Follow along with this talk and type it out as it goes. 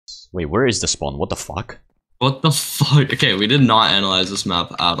Wait, where is the spawn? What the fuck? What the fuck? Okay, we did not analyze this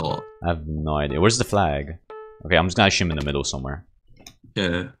map at all. I have no idea. Where's the flag? Okay, I'm just gonna shim in the middle somewhere.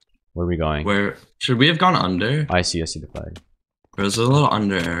 Okay. Where are we going? Where should we have gone under? I see the flag. There's a little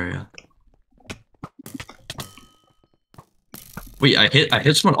under area. Wait, I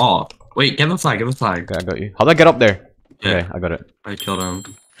hit someone off. Wait, give him a flag, Okay, I got you. How do I get up there? Yeah. Okay, I got it. I killed him.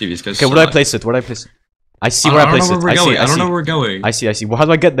 Dude, these guys Okay, where do I place it? Where do I place it? I see where I place it. I don't know where we're going. I see. Well, how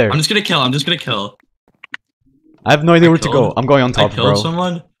do I get there? I'm just gonna kill. I have no idea where to go. I'm going on top, I killed bro.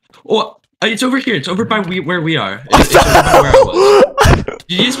 someone. Oh, it's over here. It's over by where we are. It's over by where I was.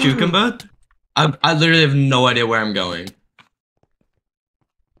 Did you just juke him, bud? I literally have no idea where I'm going.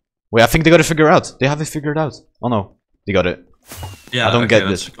 Wait, I think they got it figured out. They have it figured out. Oh no, they got it. Yeah, I don't get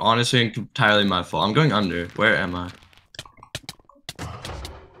this. Honestly, entirely my fault. I'm going under. Where am I?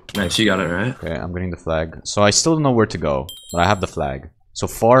 Nice, you got it right. Okay, I'm getting the flag. So I still don't know where to go, but I have the flag. So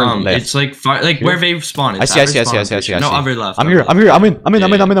far left. It's like far, like where they've spawned. I see. No, other left. I'm here. I'm in.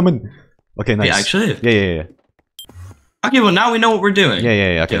 Okay, nice. Yeah, actually. Yeah. Okay, well now we know what we're doing.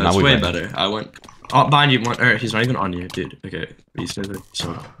 Yeah. Okay, now that's we way better. I went. Oh, behind you. Or he's not even on you, dude. Okay, he's so.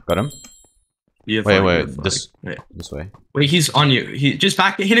 Got him. Wait. This way. Wait, he's on you. He just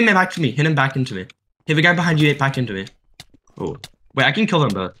hit him back to me. Hit him back into me. Hit the guy behind you back into me. Oh, wait, I can kill him,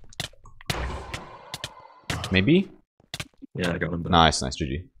 but. Maybe. Yeah, I got him. Nice,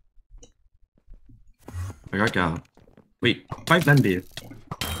 GG. I got Gal. Wait, fight Benby.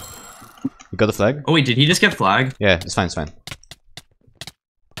 You got the flag? Oh wait, did he just get flagged? Yeah, it's fine.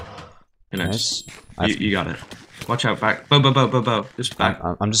 Okay, nice. You got it. Watch out, back. Bo. Just back.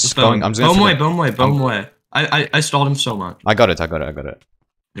 I'm just going. I'm just going. Bone way. I stalled him so much. I got it.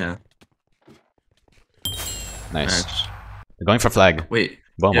 Yeah. Nice. They're going for flag. Wait.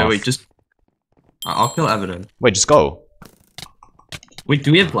 Bomb yeah, off. wait, just. I'll kill Evident. Wait, just go. Wait,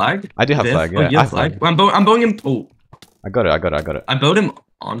 do we have flag? I do have flag, yeah. Oh, you have flag? Well, I'm bowing him. Oh. I got it. I bowed him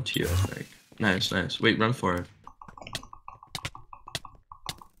onto you, I think. Nice. Wait, run for it.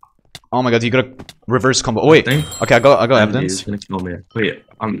 Oh my god, you got a reverse combo. Oh, wait. Okay, I got evidence. He's gonna kill me. Wait,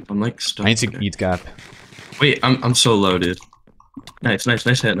 I'm like stuck. I need to eat gap. Wait, I'm so low, dude. Nice hit.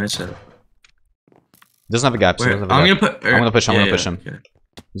 Doesn't have a gap. So I'm gonna push him. Okay.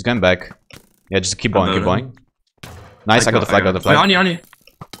 He's going back. Yeah, just keep going. Nice, I got the flag. Wait, on you.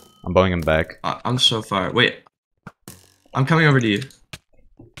 I'm bowing him back. I'm so far. Wait. I'm coming over to you.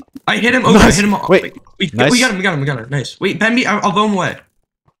 I hit him. Nice. I hit him. Wait. Nice. We got him. Nice. Wait, Benby, I'll bow him away.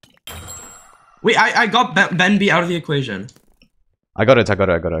 Wait, I got Benby out of the equation. I got it.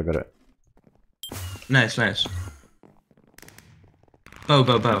 Nice. Bow. I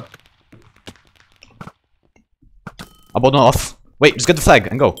bowed him off. Wait, just get the flag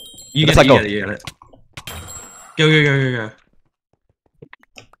and go. You get it. Go.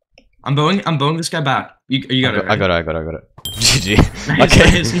 I'm bowing this guy back. You got it. Right? I got it. GG.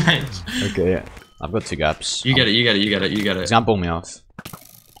 Nice. Okay, yeah. I've got 2 gaps. You get it. He's gonna bow me off.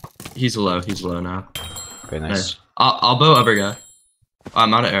 He's low now. Okay, nice. I'll bow other guy.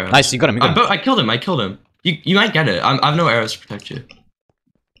 I'm out of arrows. Nice, you got him. I killed him. You might get it. I have no arrows to protect you.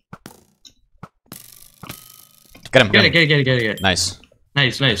 Get him. Get it. Nice.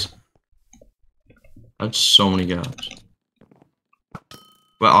 That's so many gaps.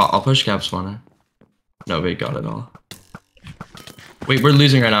 Well, I'll push gap spawner. No, wait, got it all. Wait, we're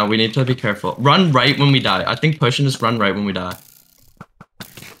losing right now. We need to be careful. Run right when we die. I think pushing is run right when we die.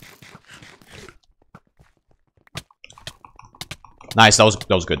 Nice, that was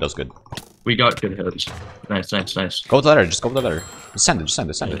good. We got good hits. Nice. Go with the ladder, just go with the ladder. Just send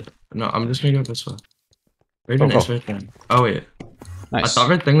it. No, I'm just gonna go this way. Oh wait. Nice. I thought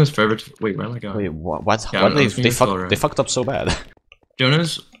that thing was further. Wait, where am I going? Wait, what? Yeah, They fucked up so bad.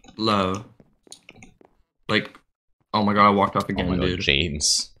 Jonah's low. Like, oh my god, I walked off again, dude.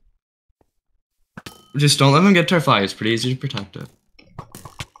 James. Just don't let them get to our flag. It's pretty easy to protect it.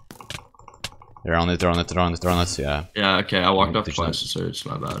 They're on it, yeah. Yeah, okay, I walked off twice, so it's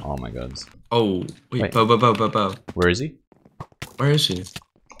my bad. Oh my god. Oh, wait. Bo. Where is he? Where is he?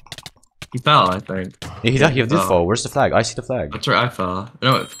 He fell, I think. Yeah, he did fall. Where's the flag? I see the flag. That's where I fell.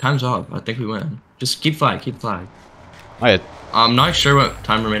 No, time's up. I think we win. Just keep flag. Alright. I'm not sure what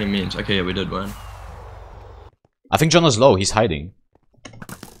time remaining means. Okay, yeah, we did win. I think Jonah's low. He's hiding.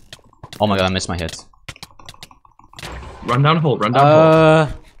 Oh my god, I missed my hit. Run down hole.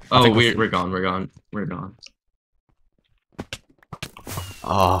 Oh, we're gone.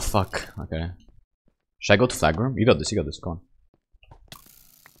 Oh, fuck. Okay. Should I go to flag room? You got this. Go on.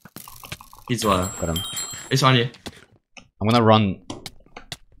 He's low. Got him. It's on you. I'm gonna run.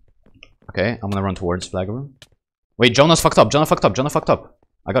 Okay, I'm gonna run towards flag room. Wait, Jonah's fucked up. Jonah fucked up.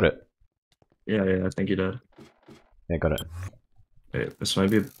 I got it. Yeah, I think you did. Yeah, got it. Wait, this might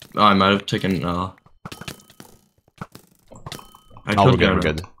be. Oh, I might have taken. I Oh, we're killed good. Jonah. We're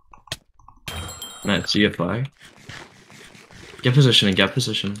good. Nice. You get flag. Get positioning. Get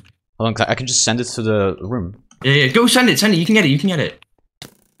position. Hold on, I can just send it to the room. Yeah. Go send it. Send it. You can get it. You can get it.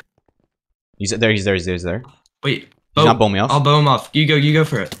 He's there. He's there. He's there. Wait. He's not bow me off. I'll bow him off. You go. You go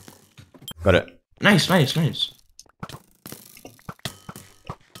for it. Got it. Nice.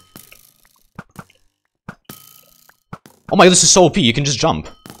 Oh my god, this is so OP. You can just jump.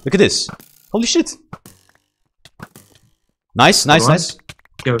 Look at this. Holy shit. Nice.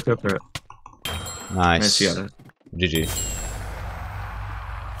 Go for it. Nice. You got it. GG.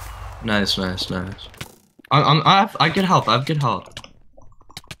 Nice. I get help. I have good help.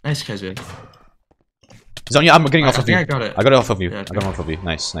 Nice, Kaiser. He's on you. I'm getting off of you. I got it. I got it off of you. Yeah, I got it off of you.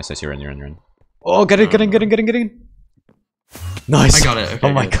 Nice. You're in. Oh, get in. Nice. I got it. Okay,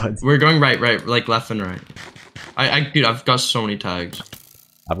 oh my good. god. We're going right, like left and right. Dude, I've got so many tags.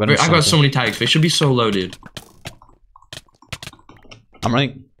 I've got so many tags. They should be so low, dude. I'm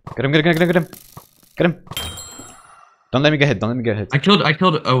running. Get him. Don't let me get hit. I killed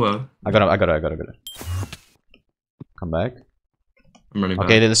Owo. I got it. Come back. I'm running back.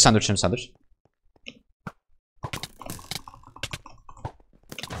 Okay, let's sandwich him.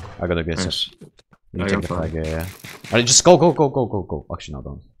 I gotta get Nice. You take the flag, yeah. Alright, just go. Actually, no,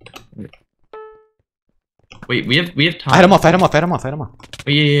 don't. Wait, we have time. I had him off. Oh,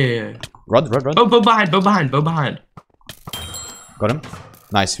 yeah. Run. Oh, bow behind. Got him.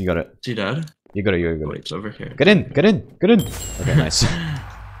 Nice, we got it. Is he dead? You got it. Wait, it's over here. Get in. Okay, nice.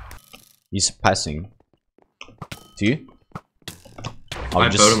 He's passing. To you? Oh, I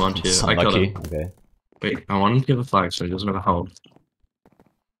bowed him onto you. I killed unlucky. him. Okay. Wait, I want him to give a flag so he doesn't have a help.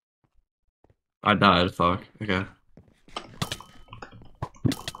 I died, fuck. Okay.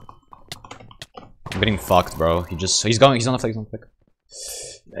 I'm getting fucked, bro. He's on the flag.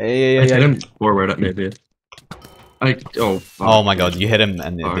 Hey. I hit him forward, maybe. Oh, fuck. Oh my god, you hit him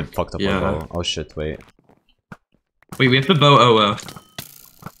and Fuck. it fucked up Yeah. our bow. Oh shit, wait. Wait, we have to bow Owo.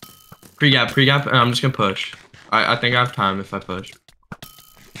 Pre-gap, and I'm just gonna push. I think I have time if I push.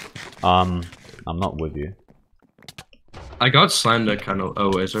 I'm not with you. I got Slender kind of.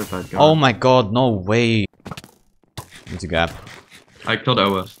 Oh, is there a bad guy? Oh my god, no way. Need to gap. I killed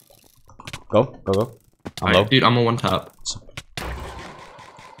Owo. Go. I'm low. Dude, I'm on one tap.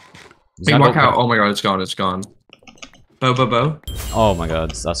 He's Wait, not walk go- out. Oh my god, it's gone. Bow. Oh my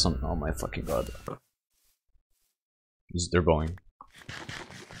god, that's on. Oh my fucking god. They're bowing.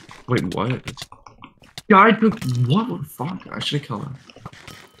 Wait, what? Guy took. What the fuck? I should have killed him.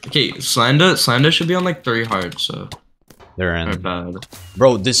 Okay, Slender should be on like 3 hard, so. They're They're in. bad.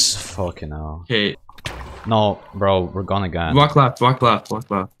 Bro, this fucking hell. Okay, No, bro, we're gone again. walk left.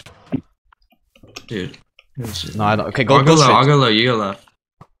 Dude. No, I don't. Okay, go I'll go low, straight. I'll go low, you go left.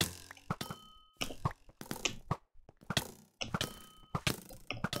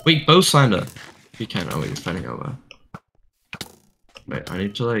 Wait, bow Slender. He can't. Oh, wait, he's fighting over. Wait, I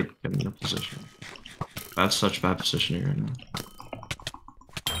need to like get in a position. I have such bad positioning right now.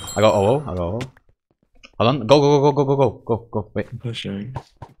 I got OO. Hold on. Go. Wait. I'm pushing.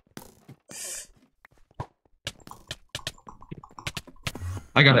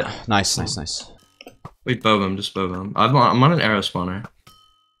 I got it. Nice. Wait, bow him, just bow him. I'm on an arrow spawner.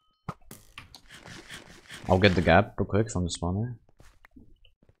 I'll get the gap real quick from the spawner.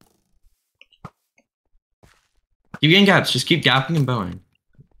 Keep getting gaps, just keep gapping and bowing.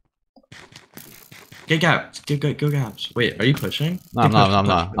 Get gaps, go gaps. Wait, are you pushing? No, I'm not.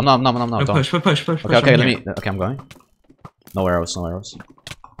 No, Don't. push. Okay, I'm let here. me. Okay, I'm going. No arrows.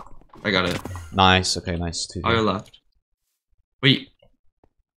 I got it. Nice. Okay, nice. I'll go left. Wait.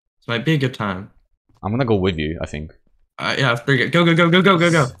 This might be a good time. I'm gonna go with you, I think. Yeah,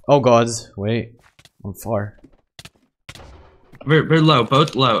 go. Oh god, wait. I'm far. We're low,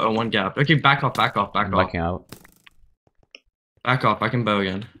 both low on one gap. Okay, back off. I'm backing out. Back off, I can bow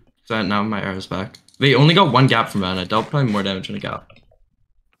again. So now my arrow's back. They only got 1 gap from Anna. Dealt probably more damage in a gap.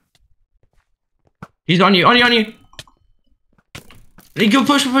 He's on you. Hey, go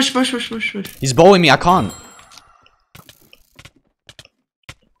push. He's bowing me, I can't.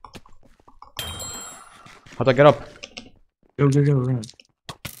 How do I get up? Go, run.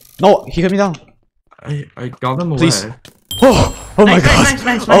 No, he hit me down. I got them away. Please. Oh my god.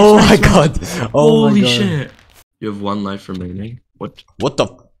 Nice, oh my nice. god. Oh Holy my god. shit. You have 1 life remaining. What? What the?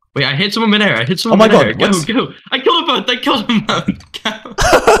 Wait, I hit someone midair. Oh my god, Go. what? I killed them both. Go.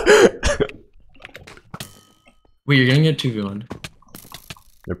 Wait, you're gonna get 2v1.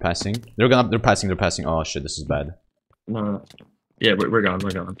 They're passing. They're passing. Oh shit, this is bad. No. Yeah, we're gone.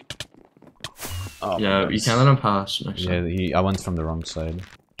 We're gone. Oh, Yeah, you can't let him pass. Next time. Yeah, I went from the wrong side.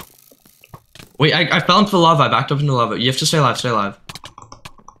 Wait, I fell into the lava. I backed up into the lava. You have to stay alive. Stay alive.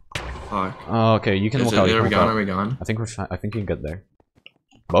 Fuck. Oh, okay, you can walk out. Are we gone? Are we gone? I think we're fine. I think you can get there.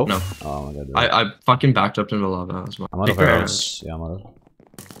 Both? No. Oh my god. I fucking backed up into the lava. I'm out of arrows. Yeah, I'm out of.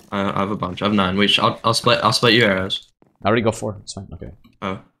 I have a bunch. I have 9. Wait, I'll split you arrows. I already got 4. It's fine. Okay.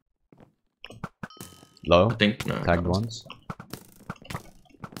 Oh. Low. I think no. Tagged ones.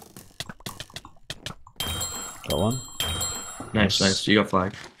 Got one. Nice. You got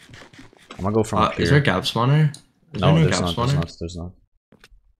flag. I'm gonna go from up here. Is there a gap spawner? No, there's not.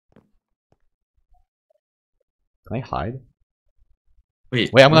 Can I hide? Wait,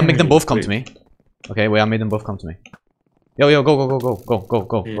 I'm gonna make them both come to me. Okay, wait, I made them both come to me. Yo,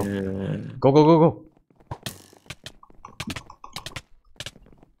 go. Yeah. Go.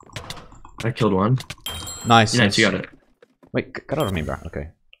 I killed one. Nice. Nice, you got it. Wait, get out of me, bro. Okay.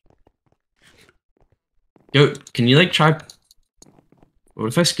 Yo, can you like try? What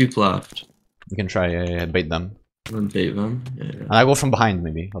if I scoop left? You can try, yeah, bait them. And then bait them? Yeah. And I go from behind,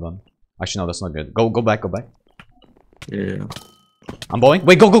 maybe. Hold on. Actually, no, that's not good. Go back. Yeah. I'm bowling.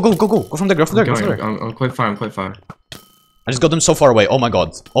 Wait, go. Go from there, go from there. I'm quite far. I just got them so far away. Oh my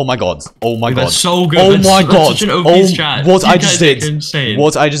god. That's so good. Oh my god. Such an OP strat. What I just did. Insane.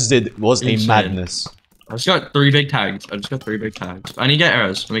 What I just did was a madness. I just got 3 big tags. I need to get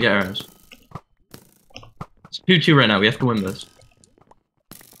arrows. Let me get arrows. It's 2-2 right now. We have to win this.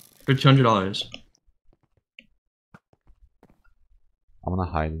 For $200. I'm gonna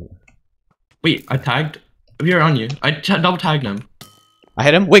hide. Wait, I tagged. We are on you. I double tagged him. I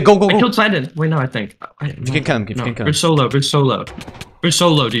hit him. Wait, go. I killed Sandon. Wait, no, I think. You can kill him. You can kill him. We're so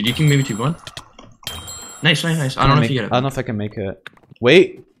low, dude. You can maybe 2-1. Nice. I don't know if you get it. I don't know if I can make it.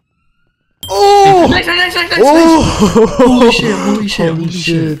 Wait. Oh! Nice. Oh! Holy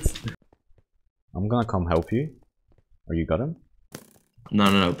shit. I'm gonna come help you. Or you got him?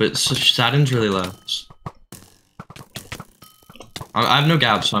 No. But Saturn's really low. I have no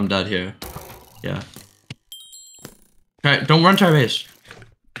gaps, so I'm dead here. Yeah. Okay, don't run to our base.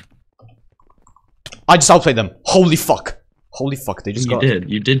 I just outplayed them. Holy fuck. They just got...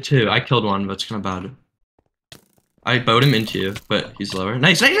 You did too. I killed one, but it's kind of bad. I bowed him into you, but he's lower.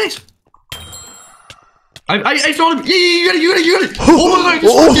 Nice. I saw him. Yeah, you got it. Oh my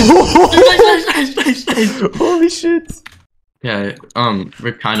god, nice. Holy shit. Yeah,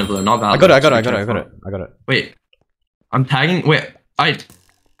 we're kind of low. Not bad. I got it. Wait, I'm tagging. Wait, I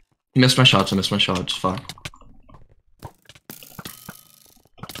missed my shots. Fuck.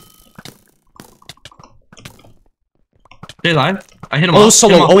 Stay alive. I hit him off.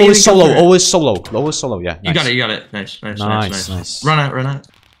 Always solo. Yeah, nice. You got it. Nice. Run out.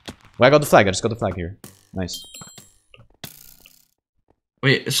 Wait, I got the flag. I just got the flag here. Nice.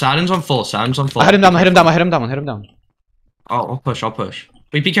 Wait, Saturn's on full. I hit him down. I'll push.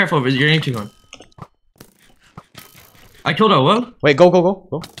 Wait, be careful. You're aiming too long. I killed Owo. Wait,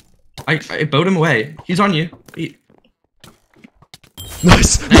 go. I bowed him away. He's on you.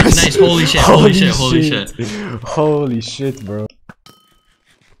 Nice. Holy shit. Holy shit, bro.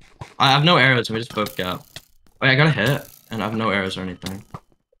 I have no arrows, and we just both got. Wait, I got a hit, and I have no arrows or anything.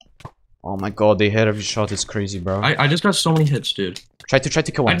 Oh my god, they hit every shot. It's crazy, bro. I just got so many hits, dude. Try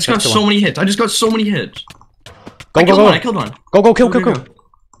to kill one. I just got so many hits. I Go. killed one. Go. Go. Don't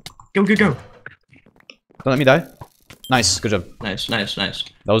let me die. Nice, good job. Nice. That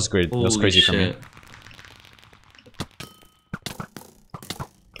was great. That was crazy for me.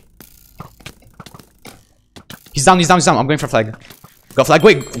 He's down. I'm going for flag. Got flag.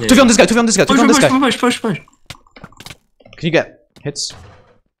 Wait, yeah. 2v on this guy. Push. Can you get hits?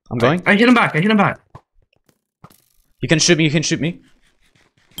 I'm going. I hit him back. You can shoot me.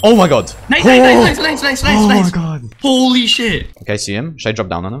 Oh my god. Nice. Oh my god. Holy shit. Okay, I see him. Should I drop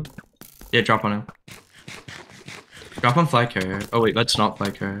down on him? Yeah, drop on him. Drop on flag carrier. Oh wait, that's not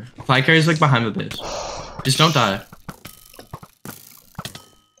flag carrier. Flag carrier is like behind the base. Just don't die.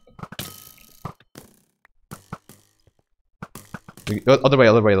 Other way.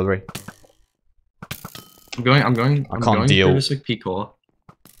 I'm going. I can't deal. Through this like peak hole.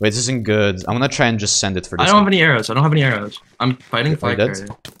 Wait, this isn't good. I'm gonna try and just send it for this. I don't have any arrows. I'm fighting flag carrier.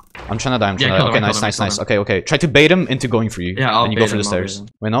 I'm trying to die. Okay, nice. Okay. Try to bait him into going for you. Yeah, and you go for the stairs.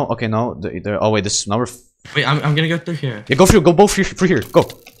 Wait, no. Okay, no. Oh wait, this now we're. Wait, I'm gonna go through here. Yeah, go through. Go both through here. Go.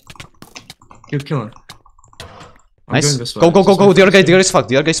 You kill him. Nice. Go. The other guy's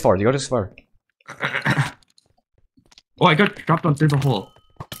far. Oh, I got dropped on through the hole.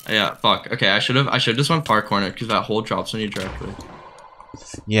 Yeah, fuck. Okay, I should have just went far corner because that hole drops on you directly.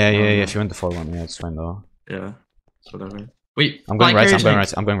 Yeah. If you went the 4-1, yeah, it's fine though. Yeah, it's whatever. Wait, I'm going flag right, carrier's I'm going tank.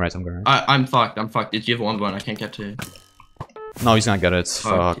 right, I'm going right, I'm going right. I'm fucked. I'm fucked. You have 1-1. I can't get to you. No, he's gonna get it.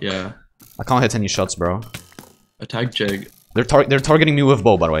 Fuck, Fuck. yeah. I can't hit any shots, bro. Attack Jig. They're targeting me with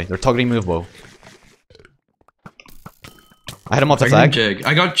bow, by the way. They're targeting me with bow. I hit him off the flag. Jig.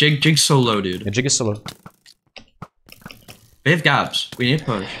 I got Jig. Jig's so low, dude. Yeah, Jig is solo. They have gaps. We need to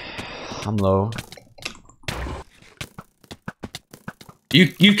push. I'm low.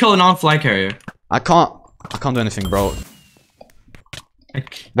 You kill a non-flag carrier. I can't do anything, bro.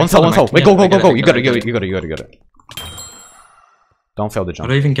 One I fell. Wait, go. I You got it. Don't fail the jump. How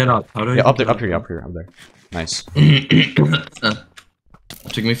do I even get up? How do I Yeah, up here. Nice.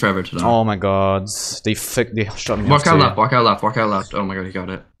 Took me forever to die. Oh my god. They shot me off Walk out too. left. Oh my god, he got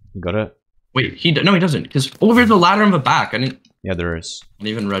it. You got it? Wait, no, he doesn't. Because over the ladder in the back, I didn't Yeah, there is.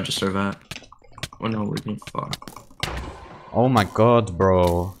 even register that. Oh no, we can fuck. Oh my god,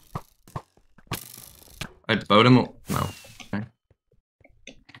 bro. I bowed him. No. Okay.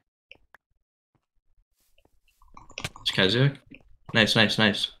 It's Kazuya. Nice.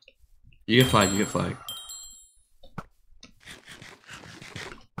 You get flag.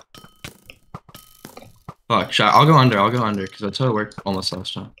 Fuck, I'll go under, because that's how it worked almost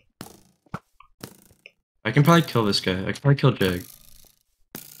last time. I can probably kill this guy. I can probably kill Jig.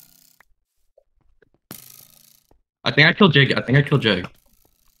 I think I killed Jig.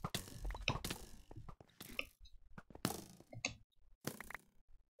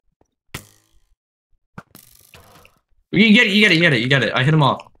 You get it. I hit him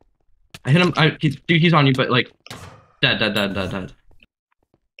off. Dude, he's on you, but like, dead.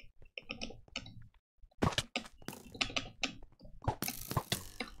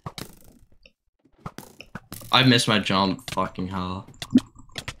 I missed my jump. Fucking hell.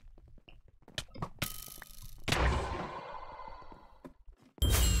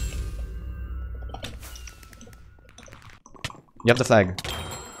 You have the flag.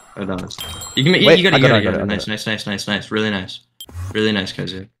 Oh, nice. You got it. Nice. Really nice,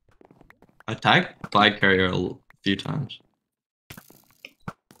 Kazu. I tagged flag carrier a few times.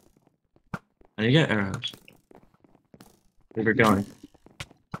 And you get arrows. Where we're going.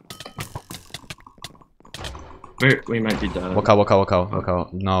 We might be dead. Walk out.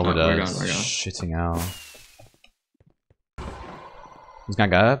 No, we're dead. We're gone. Shitting out. He's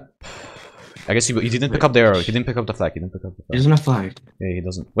gonna get up. I guess he didn't pick up the arrow. He didn't pick up the flag. He doesn't have flag. Yeah, he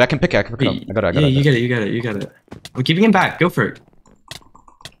doesn't. Wait, I can pick it. I got it. Yeah, you get it. We're keeping him back. Go for it.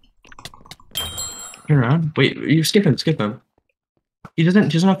 Turn around. Wait, you skip him. He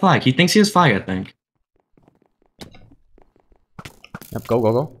doesn't have flag. He thinks he has flag, I think. Yep,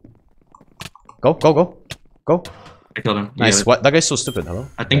 go. I killed him. Nice. What? That guy's so stupid. Hello?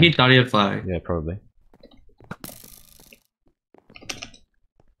 I think he thought he had flag. Yeah, probably.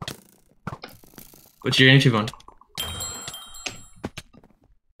 What's your YouTube on?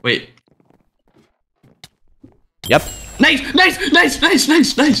 Wait. Yep. Nice.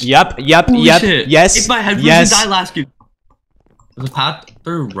 Yep. Shit. Yes. If my head didn't die last game. There's a path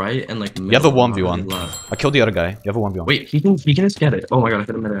through right and like middle. You have a 1v1. I killed the other guy. You have a 1v1. Wait, he can just get it. Oh my god, I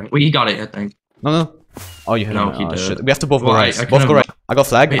hit him in there. Wait, he got it, I think. No. Oh, you hit him. He did. Shit. We have to both go right. I Both go right. I got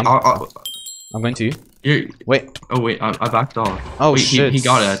flag. Wait, I'm going to you. Wait. Oh wait, I backed off. Oh wait, shit. He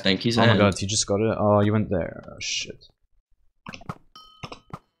got it, I think. He's in. Oh my god, he just got it. Oh, you went there. Oh shit.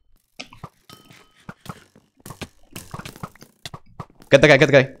 Get the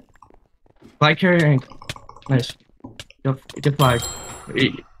guy. Flag carrier. Nice. Get flag.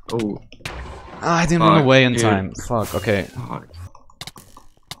 Oh. I didn't run away in time. Fuck. Okay. Fuck.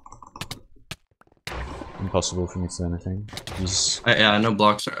 Impossible for me to do anything. Yeah, no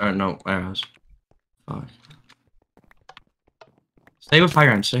blocks or no arrows. Fuck. Stay with high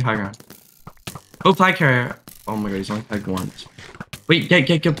ground. Stay high ground. Oh, flag carrier. Oh my god, he's only tagged once. Wait,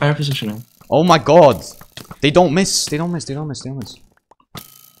 get better positioning. Oh my god. They don't miss.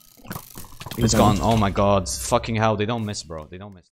 It's gone. Oh my god. Fucking hell. They don't miss, bro. They don't miss.